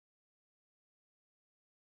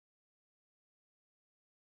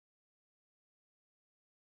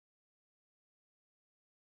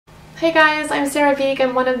Hey guys, I'm Veak.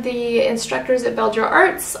 I'm one of the instructors at Build Your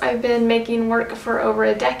Arts. I've been making work for over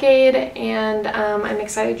a decade, and I'm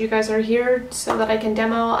excited you guys are here so that I can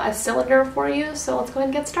demo a cylinder for you. So let's go ahead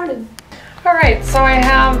and get started. Alright, so I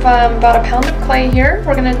have about a pound of clay here.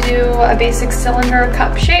 We're going to do a basic cylinder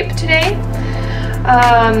cup shape today.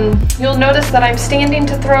 You'll notice that I'm standing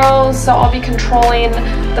to throw, so I'll be controlling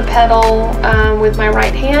the pedal with my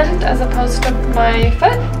right hand as opposed to my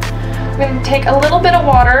foot. I'm going to take a little bit of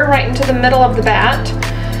water right into the middle of the bat,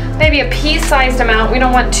 maybe a pea-sized amount. We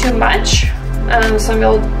don't want too much, so I'm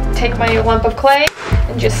going to take my lump of clay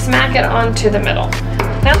and just smack it onto the middle.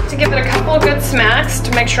 Now to give it a couple of good smacks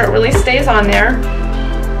to make sure it really stays on there.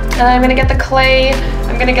 And I'm going to get the clay,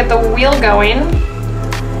 I'm going to get the wheel going,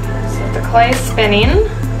 so the clay spinning.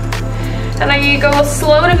 And I go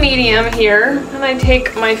slow to medium here, and I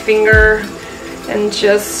take my finger and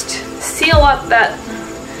just seal up that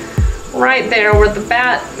right there where the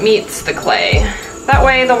bat meets the clay. That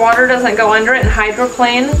way the water doesn't go under it and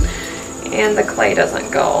hydroplane, and the clay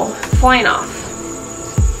doesn't go flying off.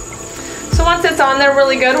 So once it's on there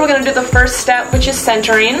really good, we're going to do the first step, which is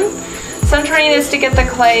centering. Centering is to get the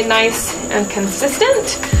clay nice and consistent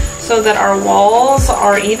so that our walls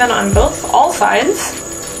are even on all sides.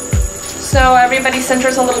 So everybody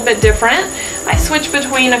centers a little bit different. I switch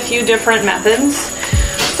between a few different methods.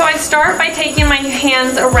 So I start by taking my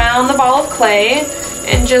hands around the ball of clay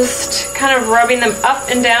and just kind of rubbing them up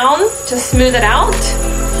and down to smooth it out.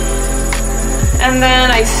 And then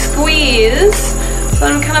I squeeze, so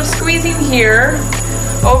I'm kind of squeezing here,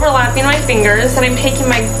 overlapping my fingers, and I'm taking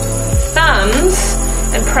my thumbs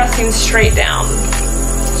and pressing straight down.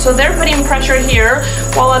 So they're putting pressure here,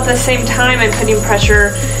 while at the same time I'm putting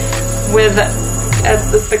pressure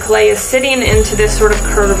as the clay is sitting into this sort of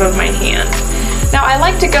curve of my hand. Now I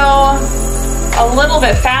like to go a little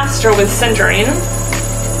bit faster with centering.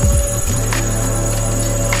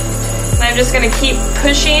 And I'm just going to keep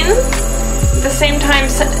pushing. At the same time,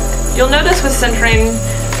 you'll notice with centering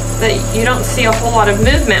that you don't see a whole lot of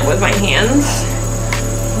movement with my hands,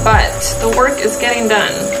 but the work is getting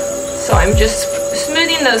done. So I'm just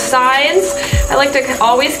smoothing those sides. I like to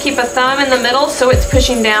always keep a thumb in the middle so it's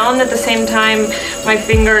pushing down. At the same time, my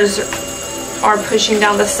fingers are pushing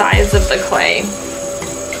down the sides of the clay.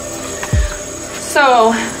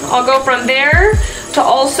 So I'll go from there to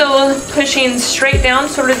also pushing straight down,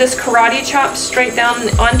 sort of this karate chop straight down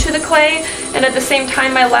onto the clay, and at the same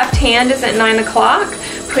time my left hand is at 9 o'clock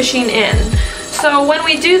pushing in. So when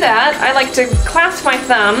we do that, I like to clasp my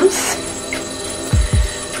thumbs,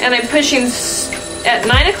 and I'm pushing at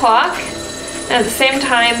 9 o'clock, and at the same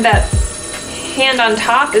time that hand on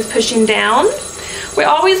top is pushing down. We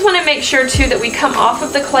always want to make sure too that we come off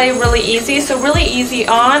of the clay really easy, so really easy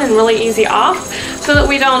on and really easy off, so that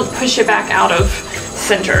we don't push it back out of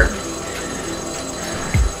center.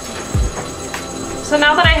 So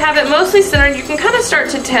now that I have it mostly centered, you can kind of start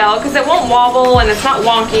to tell, because it won't wobble and it's not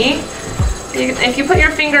wonky. If you put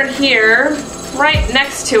your finger here, right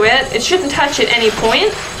next to it, it shouldn't touch at any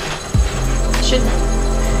point. It should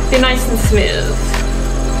be nice and smooth.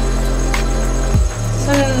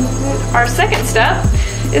 So our second step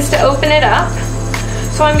is to open it up.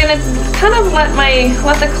 So I'm going to kind of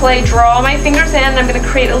let the clay draw my fingers in. I'm going to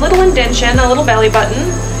create a little indentation, a little belly button.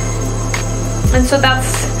 And so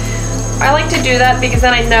I like to do that because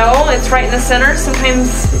then I know it's right in the center.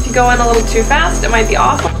 Sometimes if you go in a little too fast, it might be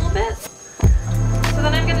off a little bit. So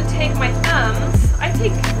then I'm going to take my thumbs. I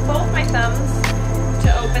take both my thumbs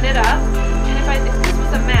to open it up. And if this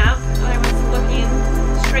was a map and I was looking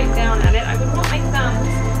straight down at it, I would want my thumbs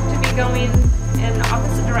to be going in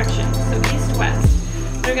opposite directions, so east-west.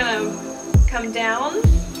 They're going to come down,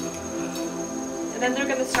 and then they're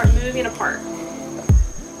going to start moving apart.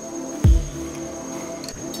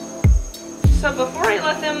 So before I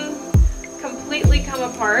let them completely come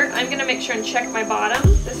apart, I'm going to make sure and check my bottom.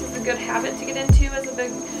 This is a good habit to get into as a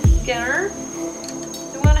beginner.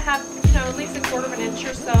 You want to have, at least 1/4 inch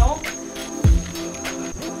or so.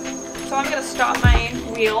 So I'm going to stop my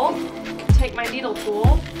wheel, take my needle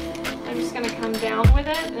tool. I'm just going to come down with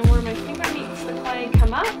it, and where my finger meets the clay,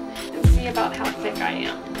 come up and see about how thick I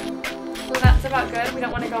am. So that's about good. We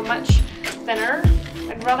don't want to go much thinner.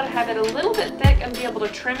 I'd rather have it a little bit thick and be able to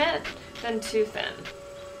trim it than too thin.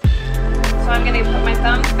 So I'm going to put my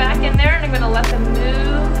thumbs back in there, and I'm going to let them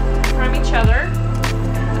move from each other.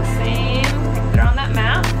 The same, like they're on that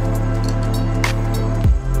map.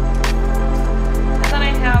 Then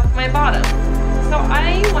I have my bottom. So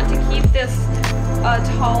I want to keep this a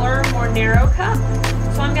taller, more narrow cup,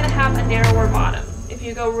 so I'm going to have a narrower bottom. If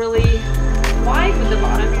you go really wide with the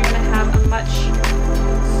bottom, you're going to have a much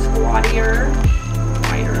squattier,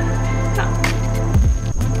 wider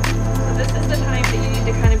the time that you need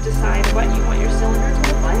to kind of decide what you want your cylinder to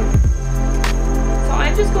look like. So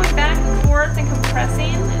I'm just going back and forth and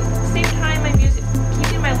compressing. At the same time, I'm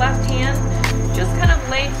keeping my left hand just kind of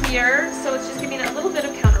laid here, so it's just giving it a little bit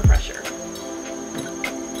of counter pressure.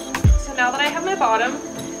 So now that I have my bottom,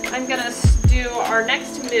 I'm going to do our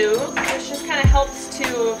next move, which just kind of helps to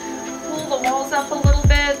pull the walls up a little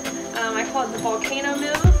bit. I call it the volcano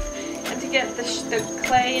move, and to get the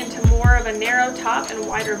clay into more of a narrow top and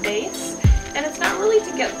wider base. And it's not really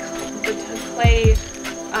to get the clay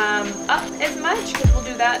up as much, because we'll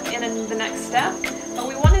do that in the next step, but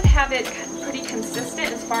we want to have it pretty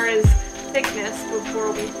consistent as far as thickness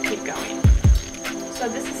before we keep going. So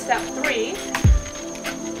this is step 3.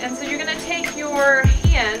 And so you're going to take your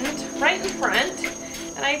hand right in front,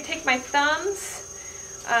 and I take my thumb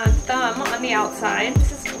on the outside.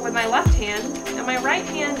 This is with my left hand, and my right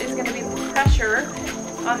hand is going to be pressure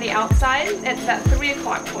on the outside at that 3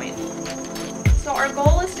 o'clock point. So our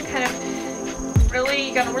goal is to kind of you're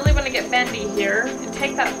going to really want to get bendy here, and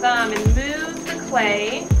take that thumb and move the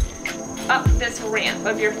clay up this ramp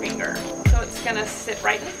of your finger. So it's going to sit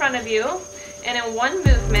right in front of you, and in one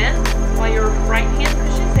movement, while your right hand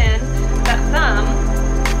pushes in, that thumb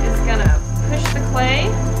is going to push the clay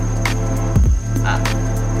up.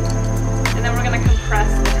 And then we're going to compress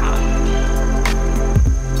the top.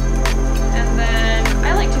 And then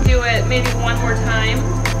I like to do it maybe one more time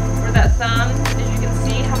where that thumb, as you can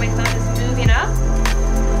see how my thumb is moving up.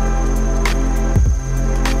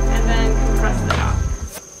 And then compress the top.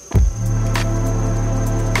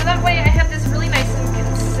 So that way I have this really nice and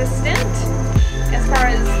consistent as far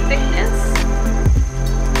as thickness.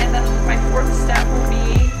 And then my 4th step will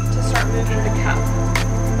be to start moving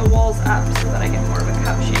the walls up so that I get more of a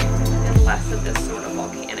cup shape and less of this sort of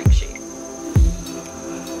volcanic shape.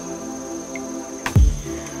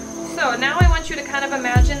 So now I want you to kind of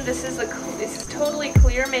imagine this is totally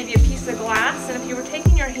clear, maybe a piece of glass, and if you were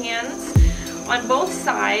taking your hands on both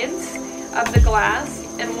sides of the glass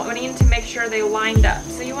and wanting to make sure they lined up.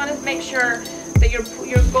 So you want to make sure that your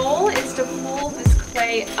goal is to pull this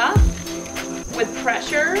clay up with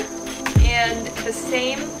pressure and the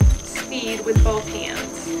same speed with both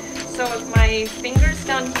hands. So if my fingers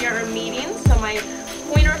down here are meeting, so my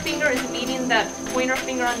pointer finger is meeting that pointer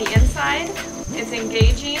finger on the inside, it's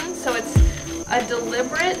engaging, so it's a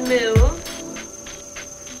deliberate move,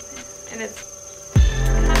 and it's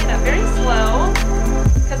coming up very slow,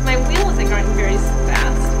 because my wheel isn't going very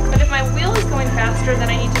fast. But if my wheel is going faster, then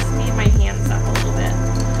I need to speed my hands up a little bit.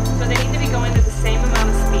 So they need to be going at the same amount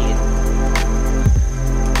of speed.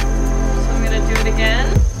 So I'm going to do it again.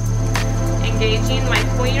 Engaging my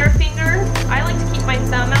pointer finger. I like to keep my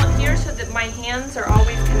thumb out here so that my hands are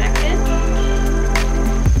always connected.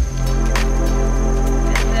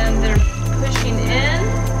 And then they're pushing in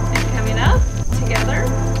and coming up together.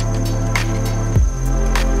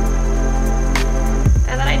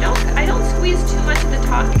 And then I don't squeeze too much at the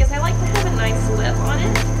top, because I like to have a nice lip on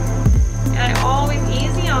it. And I always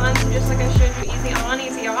easy on, so just like I showed you, easy on,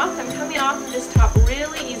 easy off. I'm coming off of this top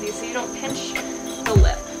really easy so you don't pinch the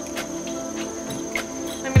lip.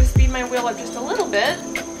 I'm going to speed my wheel up just a little bit,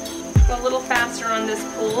 go a little faster on this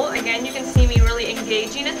pull. Again, you can see me really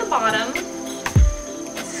engaging at the bottom,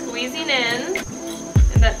 squeezing in,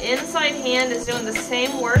 and that inside hand is doing the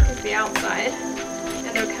same work as the outside.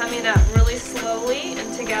 And they're coming up really slowly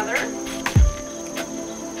and together.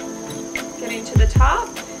 Getting to the top,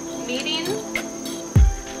 meeting,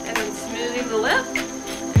 and then smoothing the lip,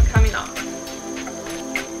 and coming off.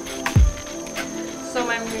 So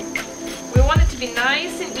we want it to be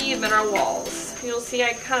nice and even, our walls. You'll see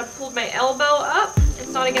I kind of pulled my elbow up.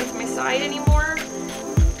 It's not against my side anymore.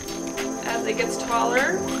 As it gets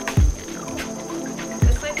taller.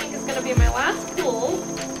 This I think is going to be my last pull.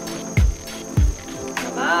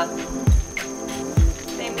 Come up.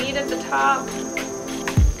 They meet at the top.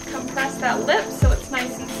 Compress that lip so it's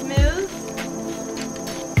nice and smooth.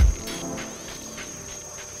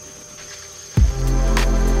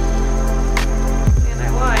 And I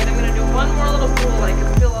lied. I'm going to do one more little pull. I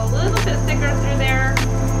can feel a little bit thicker through there.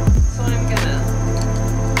 So I'm going to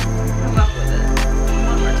come up with it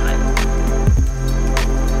one more time.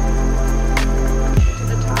 Get to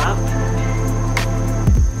the top.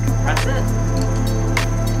 Compress it.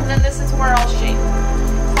 And then this is where I'll shape.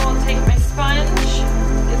 So I'll take my sponge,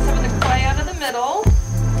 get some of the clay out of the middle.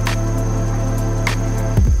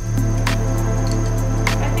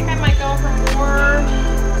 I think I might go for more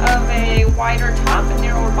of a wider top and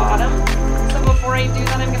narrower bottom. So before I do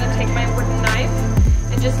that, I'm going to take my wooden knife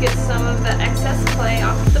and just get some of the excess clay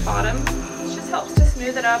off of the bottom. It just helps to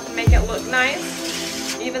smooth it up and make it look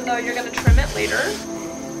nice, even though you're going to trim it later.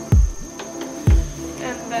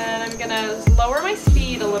 Then I'm gonna lower my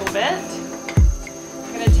speed a little bit.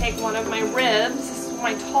 I'm gonna take one of my ribs, this is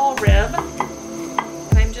my tall rib,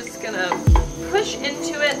 and I'm just gonna push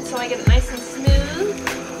into it so I get it nice and smooth.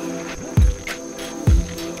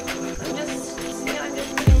 I'm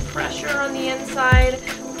just putting pressure on the inside,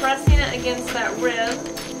 pressing it against that rib,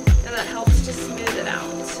 and that helps to smooth it out.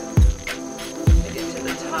 I get to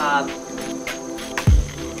the top.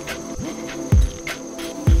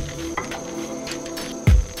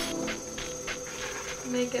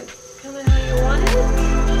 Make it kind of how you want it.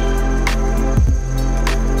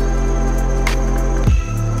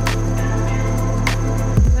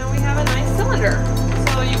 Now we have a nice cylinder.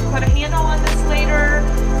 So you can put a handle on this later.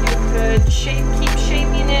 You could keep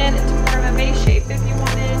shaping it into more of a vase shape if you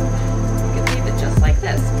wanted. You could leave it just like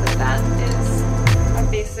this, but that is a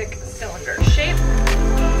basic cylinder shape.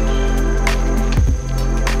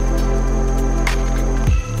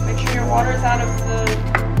 Make sure your water's out of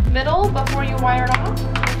the middle before you wire it off.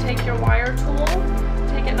 You take your wire tool,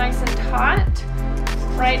 take it nice and taut,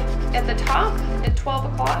 right at the top at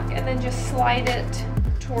 12 o'clock, and then just slide it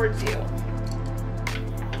towards you.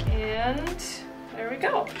 And there we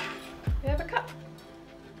go. We have a cup.